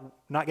dugout,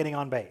 not getting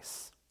on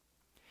base.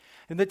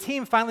 And the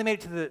team finally made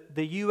it to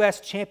the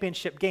U.S.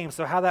 championship game.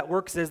 So how that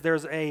works is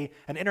there's an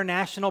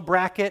international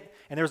bracket,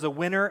 and there's a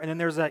winner, and then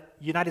there's a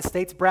United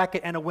States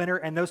bracket and a winner,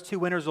 and those 2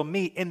 winners will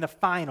meet in the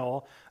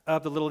final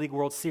of the Little League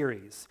World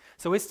Series.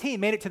 So his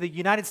team made it to the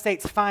United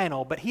States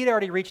final, but he'd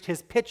already reached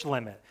his pitch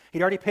limit.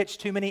 He'd already pitched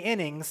too many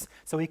innings,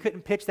 so he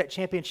couldn't pitch that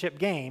championship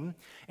game,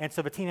 and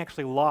so the team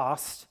actually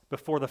lost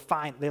before the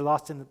final. They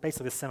lost in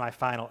basically the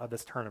semifinal of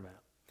this tournament.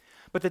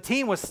 But the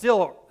team was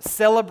still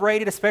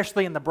celebrated,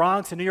 especially in the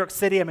Bronx and New York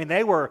City. I mean,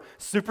 they were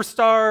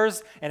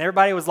superstars, and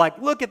everybody was like,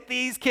 look at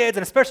these kids,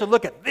 and especially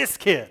look at this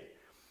kid.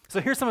 So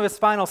here's some of his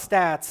final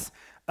stats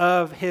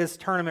of his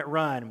tournament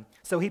run.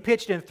 So he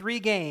pitched in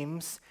 3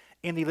 games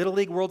in the Little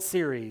League World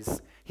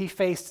Series. He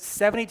faced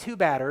 72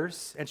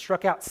 batters and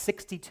struck out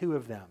 62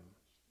 of them.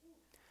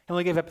 He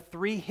only gave up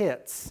 3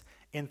 hits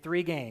in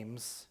 3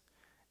 games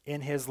in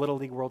his Little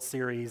League World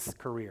Series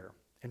career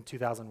in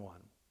 2001.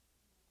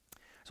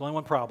 There's only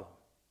one problem.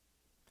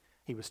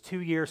 He was 2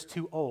 years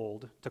too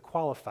old to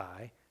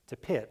qualify to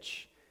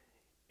pitch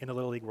in the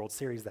Little League World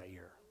Series that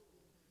year.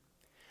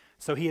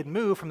 So he had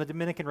moved from the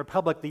Dominican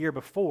Republic the year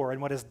before,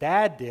 and what his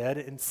dad did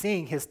in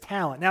seeing his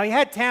talent. Now, he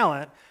had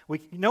talent.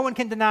 No one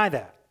can deny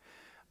that.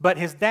 But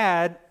his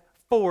dad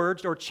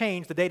forged or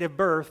changed the date of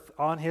birth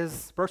on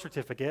his birth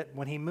certificate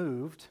when he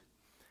moved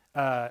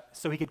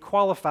so he could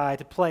qualify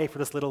to play for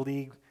this Little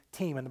League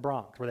team in the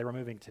Bronx where they were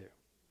moving to.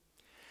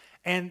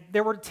 And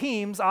there were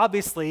teams,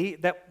 obviously,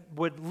 that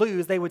would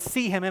lose. They would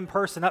see him in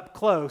person up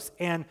close,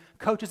 and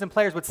coaches and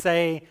players would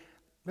say,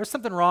 there's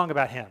something wrong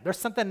about him. There's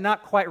something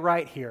not quite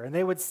right here. And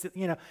they would,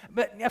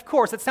 but of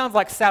course, it sounds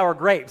like sour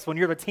grapes when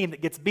you're the team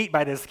that gets beat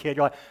by this kid.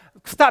 You're like,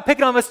 stop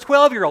picking on this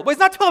 12-year-old. Well, he's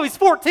not 12, he's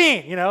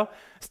 14,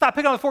 Stop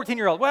picking on the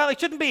 14-year-old. Well, he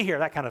shouldn't be here,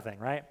 that kind of thing,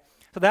 right?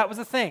 So that was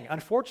the thing.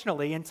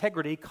 Unfortunately,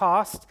 integrity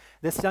cost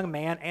this young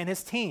man and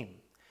his team.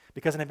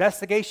 Because an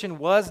investigation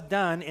was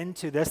done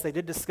into this. They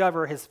did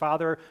discover his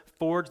father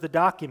forged the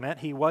document.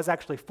 He was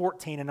actually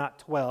 14 and not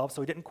 12,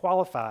 so he didn't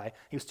qualify.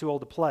 He was too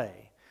old to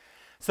play.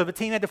 So the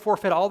team had to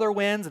forfeit all their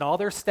wins and all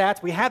their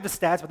stats. We have the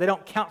stats, but they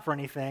don't count for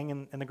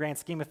anything in the grand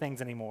scheme of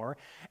things anymore.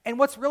 And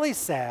what's really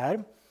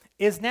sad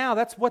is now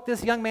that's what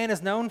this young man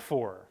is known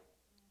for.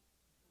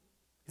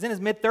 He's in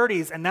his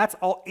mid-30s, and that's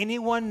all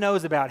anyone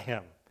knows about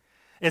him,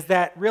 is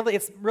that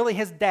it's really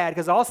his dad,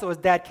 because also his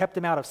dad kept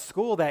him out of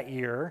school that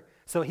year,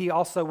 so he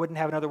also wouldn't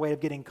have another way of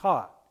getting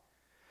caught.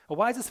 Well,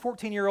 why is this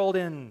 14-year-old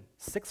in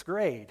 6th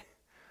grade?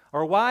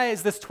 Or why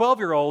is this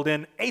 12-year-old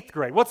in 8th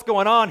grade? What's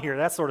going on here?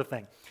 That sort of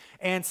thing.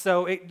 And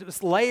so it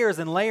was layers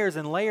and layers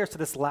and layers to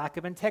this lack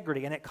of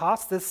integrity. And it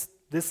cost this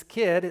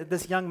kid,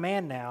 this young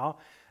man now,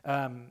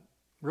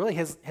 really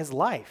his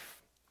life.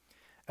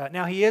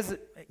 Now he is,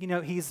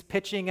 he's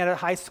pitching at a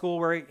high school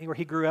where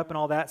he grew up and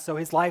all that, so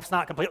his life's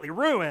not completely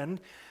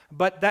ruined.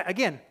 But that,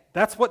 again,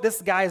 that's what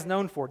this guy is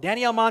known for.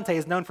 Danny Almonte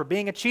is known for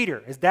being a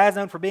cheater. His dad's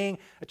known for being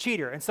a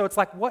cheater. And so it's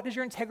like, what is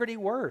your integrity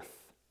worth?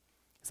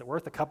 Is it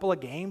worth a couple of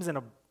games in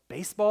a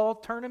baseball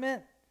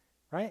tournament,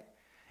 right?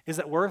 Is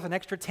it worth an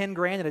extra 10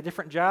 grand at a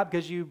different job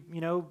because you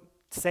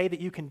say that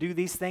you can do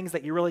these things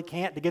that you really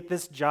can't to get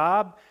this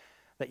job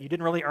that you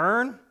didn't really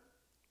earn?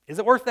 Is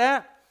it worth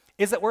that?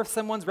 Is it worth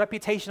someone's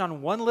reputation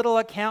on one little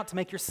account to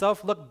make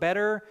yourself look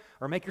better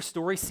or make your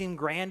story seem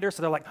grander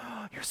so they're like,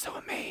 oh, you're so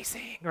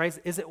amazing, right?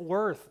 Is it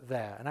worth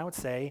that? And I would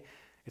say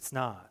it's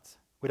not.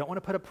 We don't want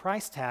to put a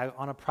price tag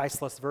on a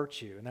priceless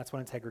virtue, and that's what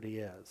integrity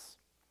is.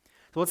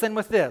 So let's end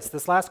with this.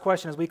 This last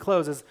question as we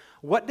close is,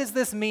 what does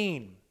this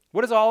mean?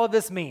 What does all of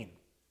this mean?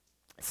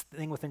 This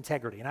thing with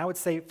integrity. And I would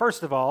say,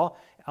 first of all,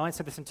 I'll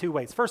answer this in two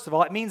ways. First of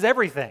all, it means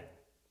everything.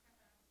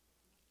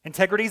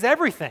 Integrity is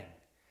everything.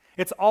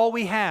 It's all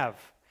we have.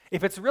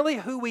 If it's really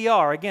who we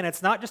are, again,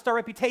 it's not just our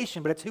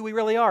reputation, but it's who we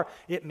really are,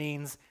 it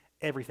means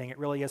everything. It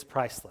really is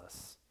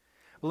priceless.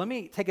 Well, let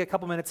me take a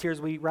couple minutes here as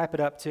we wrap it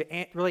up to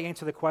really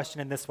answer the question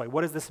in this way.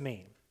 What does this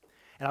mean?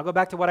 And I'll go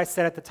back to what I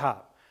said at the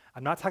top.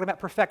 I'm not talking about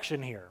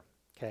perfection here,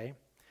 okay?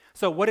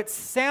 So what it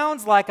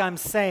sounds like I'm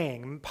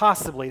saying,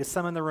 possibly to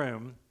some in the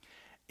room,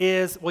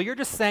 is, well, you're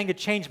just saying to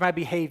change my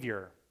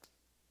behavior.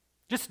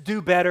 Just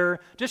do better,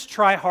 just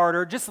try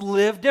harder, just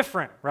live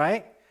different,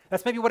 right?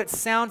 That's maybe what it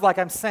sounds like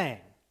I'm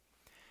saying.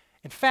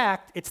 In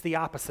fact, it's the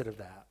opposite of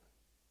that.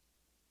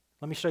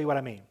 Let me show you what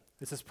I mean.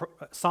 This is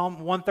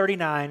Psalm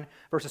 139,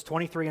 verses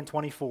 23 and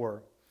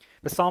 24.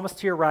 The psalmist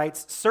here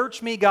writes,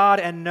 "Search me, God,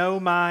 and know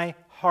my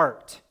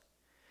heart.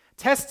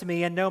 Test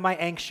me and know my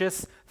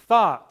anxious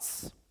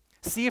thoughts.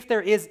 See if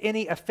there is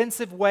any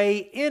offensive way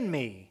in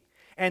me,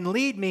 and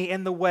lead me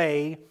in the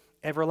way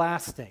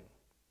everlasting."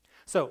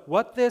 So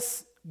what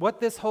this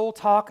whole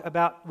talk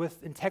about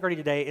with integrity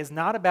today is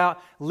not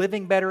about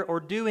living better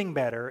or doing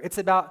better. It's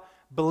about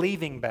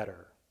believing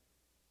better.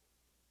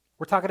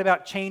 We're talking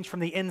about change from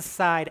the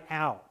inside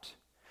out.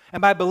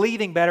 And by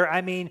believing better,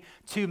 I mean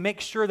to make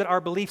sure that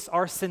our beliefs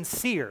are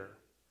sincere,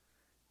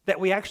 that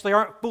we actually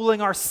aren't fooling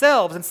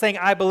ourselves and saying,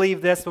 I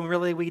believe this when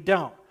really we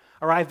don't,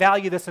 or I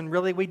value this and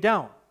really we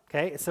don't.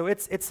 Okay, so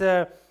it's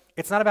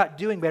not about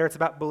doing better, it's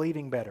about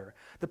believing better.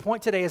 The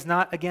point today is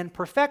not, again,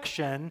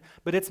 perfection,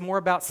 but it's more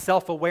about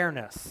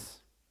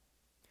self-awareness.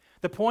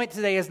 The point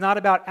today is not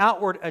about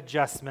outward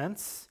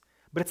adjustments,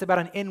 but it's about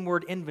an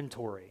inward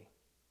inventory.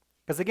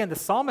 Because again, the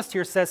psalmist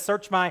here says,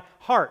 search my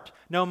heart,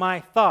 know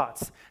my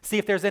thoughts, see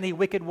if there's any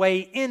wicked way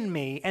in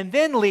me, and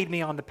then lead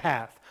me on the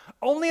path.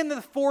 Only in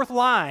the fourth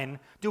line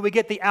do we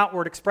get the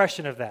outward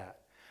expression of that.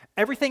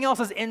 Everything else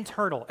is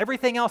internal.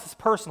 Everything else is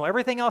personal.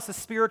 Everything else is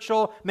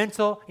spiritual,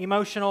 mental,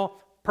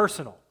 emotional,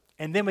 personal.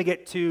 And then we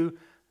get to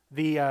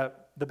the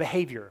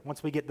behavior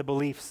once we get the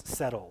beliefs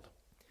settled.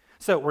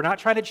 So we're not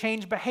trying to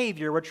change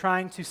behavior. We're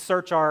trying to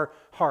search our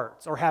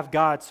hearts or have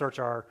God search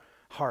our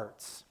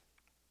hearts.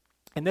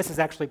 And this is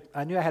actually,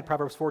 I knew I had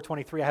Proverbs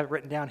 4:23. I have it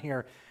written down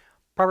here.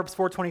 Proverbs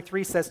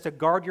 4:23 says to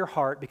guard your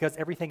heart because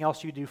everything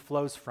else you do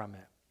flows from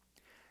it.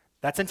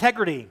 That's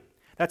integrity.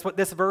 That's what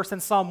this verse in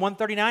Psalm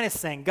 139 is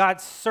saying.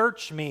 God,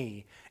 search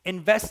me.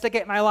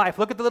 Investigate my life.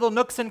 Look at the little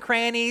nooks and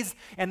crannies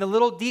and the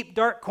little deep,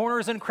 dark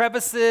corners and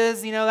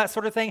crevices, that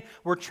sort of thing.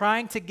 We're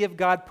trying to give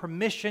God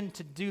permission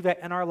to do that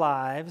in our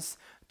lives,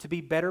 to be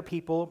better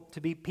people,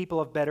 to be people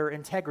of better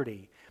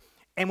integrity.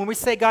 And when we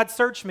say, God,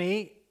 search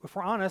me, if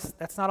we're honest,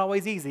 that's not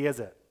always easy, is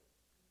it?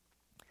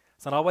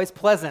 It's not always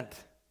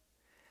pleasant.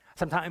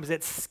 Sometimes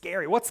it's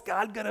scary. What's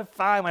God going to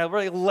find when I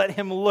really let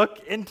him look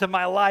into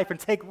my life and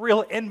take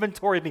real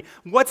inventory of me?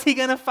 What's he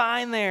going to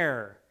find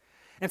there?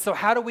 And so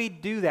how do we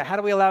do that? How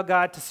do we allow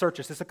God to search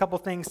us? There's a couple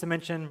things to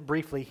mention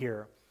briefly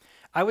here.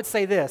 I would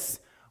say this,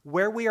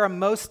 where we are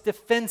most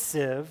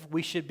defensive,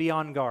 we should be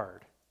on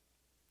guard.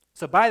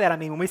 So by that I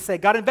mean when we say,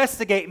 God,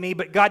 investigate me,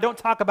 but God, don't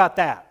talk about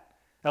that.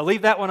 Now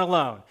leave that one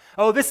alone.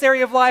 Oh, this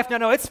area of life,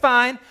 no, it's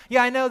fine.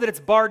 Yeah, I know that it's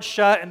barred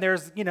shut and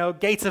there's,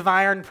 gates of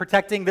iron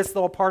protecting this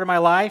little part of my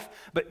life.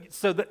 But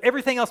so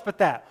everything else but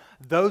that,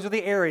 those are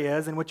the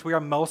areas in which we are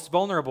most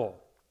vulnerable.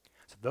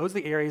 So those are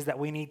the areas that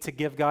we need to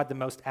give God the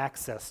most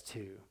access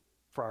to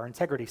for our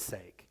integrity's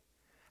sake.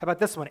 How about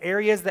this one?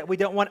 Areas that we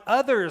don't want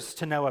others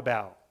to know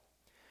about.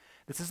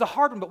 This is a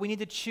hard one, but we need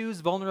to choose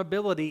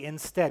vulnerability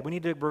instead. We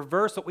need to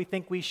reverse what we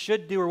think we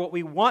should do or what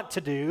we want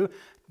to do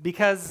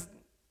because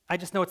I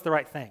just know it's the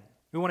right thing.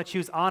 We want to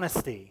choose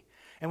honesty.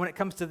 And when it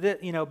comes to this,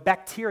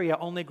 bacteria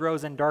only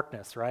grows in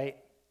darkness, right?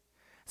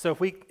 So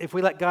if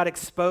we let God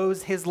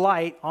expose his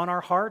light on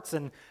our hearts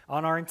and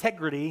on our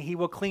integrity, he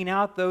will clean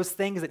out those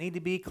things that need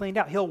to be cleaned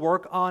out. He'll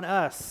work on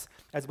us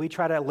as we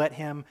try to let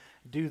him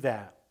do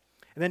that.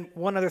 And then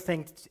one other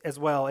thing as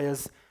well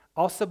is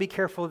also be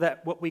careful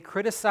that what we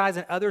criticize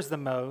in others the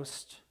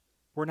most,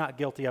 we're not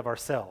guilty of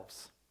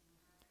ourselves.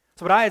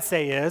 So what I'd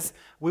say is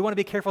we want to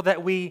be careful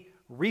that we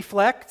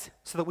reflect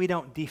so that we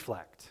don't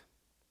deflect.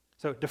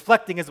 So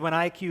deflecting is when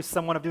I accuse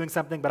someone of doing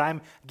something, but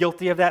I'm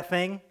guilty of that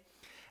thing.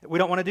 We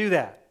don't want to do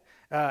that.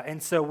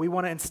 And so we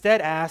want to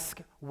instead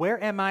ask,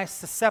 where am I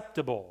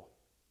susceptible?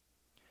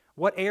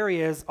 What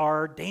areas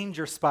are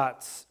danger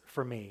spots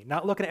for me?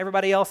 Not looking at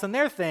everybody else and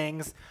their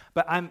things,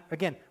 but I'm,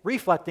 again,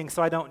 reflecting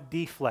so I don't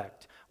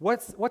deflect.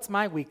 what's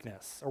my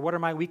weakness, or what are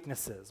my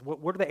weaknesses?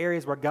 What are the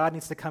areas where God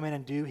needs to come in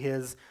and do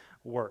his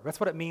work? That's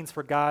what it means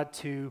for God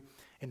to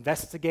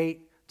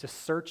investigate, to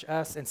search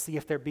us, and see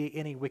if there be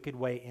any wicked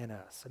way in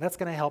us. And that's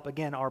going to help,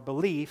 again, our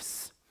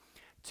beliefs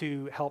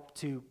to help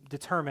to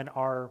determine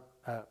our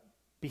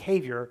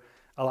behavior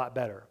a lot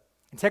better.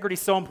 Integrity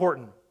is so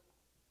important.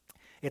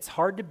 It's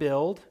hard to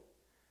build.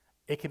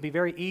 It can be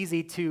very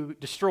easy to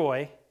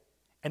destroy,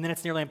 and then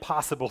it's nearly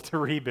impossible to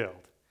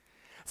rebuild.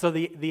 So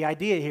the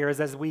idea here is,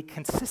 as we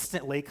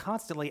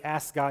constantly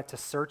ask God to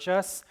search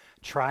us,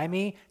 try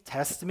me,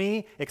 test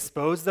me,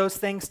 expose those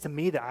things to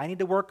me that I need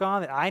to work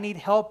on, that I need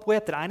help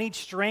with, that I need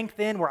strength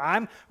in, where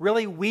I'm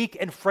really weak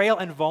and frail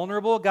and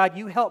vulnerable. God,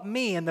 you help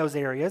me in those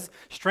areas.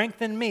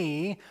 Strengthen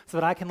me so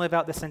that I can live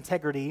out this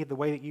integrity the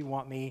way that you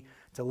want me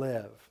to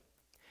live.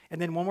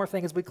 And then one more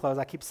thing as we close.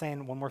 I keep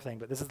saying one more thing,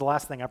 but this is the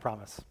last thing, I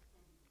promise.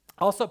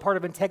 Also, part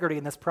of integrity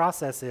in this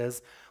process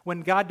is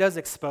when God does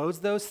expose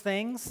those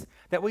things,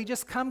 that we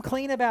just come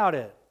clean about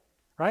it,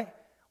 right?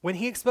 When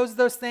he exposes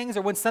those things,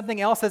 or when something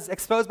else is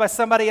exposed by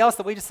somebody else,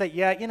 that we just say,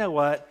 yeah, you know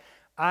what?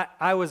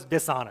 I was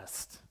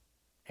dishonest,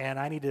 and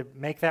I need to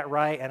make that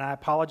right, and I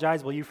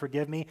apologize. Will you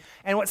forgive me?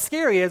 And what's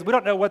scary is we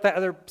don't know what that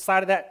other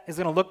side of that is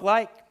going to look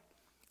like.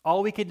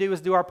 All we can do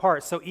is do our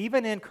part. So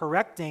even in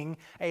correcting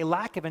a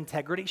lack of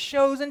integrity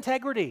shows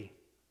integrity.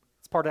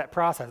 It's part of that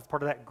process. It's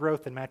part of that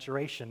growth and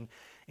maturation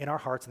in our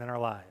hearts and in our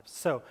lives.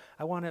 So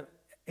I want to,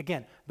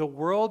 again, the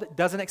world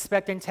doesn't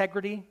expect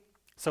integrity,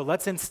 so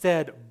let's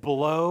instead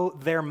blow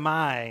their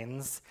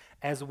minds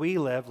as we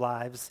live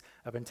lives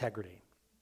of integrity.